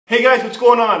Hey guys, what's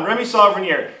going on? Remi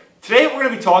here. Today we're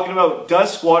going to be talking about,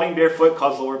 does squatting barefoot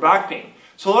cause lower back pain?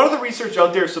 So a lot of the research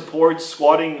out there supports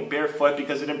squatting barefoot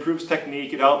because it improves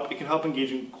technique, it can help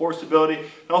engage in core stability,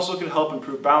 and also can help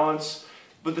improve balance.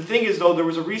 But the thing is though, there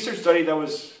was a research study that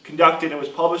was conducted and was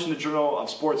published in the Journal of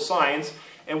Sports Science,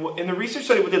 and in the research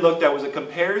study what they looked at was a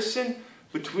comparison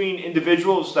between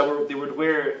individuals that they would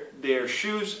wear their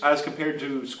shoes as compared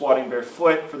to squatting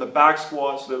barefoot for the back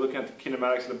squat. So they're looking at the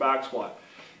kinematics of the back squat.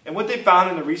 And what they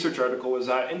found in the research article was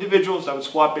that individuals that would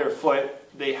squat barefoot,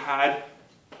 they had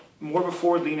more of a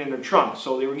forward lean in their trunk.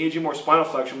 So they were engaging more spinal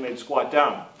flexion when they'd squat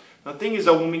down. Now the thing is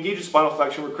that when we engage in spinal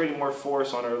flexion, we're creating more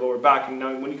force on our lower back. And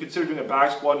now when you consider doing a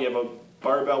back squat and you have a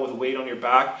barbell with weight on your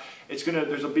back, there's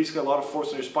basically a lot of force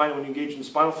on your spine. And when you engage in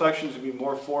spinal flexion, there's going to be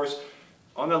more force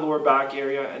on that lower back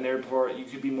area, and therefore you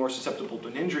could be more susceptible to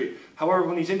an injury. However,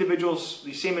 when these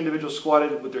same individuals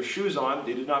squatted with their shoes on,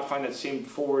 they did not find that same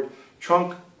forward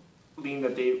trunk lean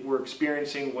that they were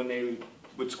experiencing when they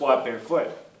would squat barefoot.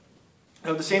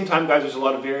 Now at the same time, guys, there's a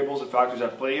lot of variables and factors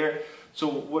at play here. So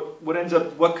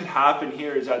what could happen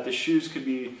here is that the shoes could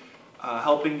be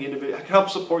help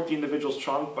support the individual's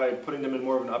trunk by putting them in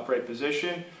more of an upright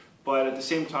position. But at the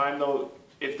same time, though,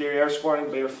 if they are squatting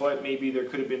barefoot, maybe there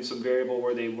could have been some variable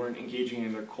where they weren't engaging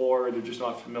in their core, or they're just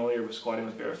not familiar with squatting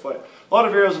with barefoot. A lot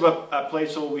of variables at play,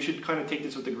 so we should kind of take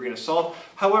this with a grain of salt.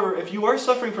 However, if you are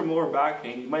suffering from lower back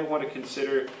pain, you might want to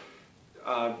consider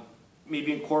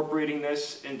maybe incorporating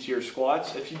this into your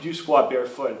squats. If you do squat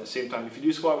barefoot at the same time, if you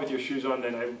do squat with your shoes on,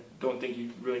 then I don't think you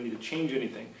really need to change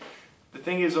anything. The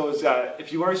thing is though, is that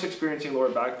if you are experiencing lower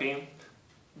back pain,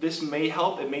 this may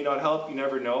help, it may not help, you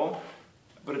never know.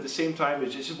 But at the same time,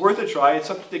 it's just worth a try. It's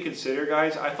something to consider,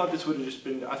 guys. I thought this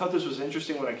was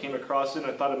interesting when I came across it,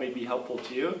 and I thought it may be helpful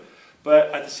to you.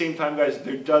 But at the same time, guys,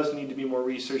 there does need to be more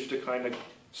research to kind of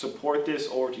support this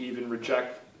or to even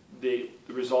reject the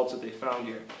results that they found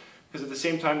here. Because at the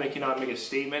same time, they cannot make a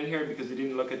statement here because they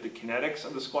didn't look at the kinetics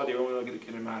of the squat, they only look at the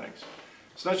kinematics.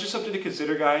 So that's just something to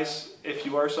consider, guys. If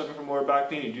you are suffering from lower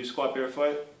back pain, you do squat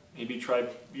barefoot, maybe try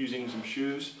using some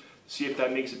shoes, see if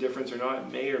that makes a difference or not.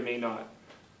 It may or may not.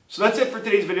 So that's it for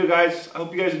today's video, guys. I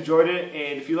hope you guys enjoyed it,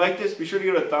 and if you like this, be sure to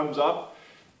give it a thumbs up,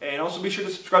 and also be sure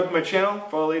to subscribe to my channel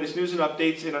for all the latest news and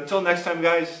updates, and until next time,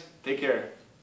 guys, take care.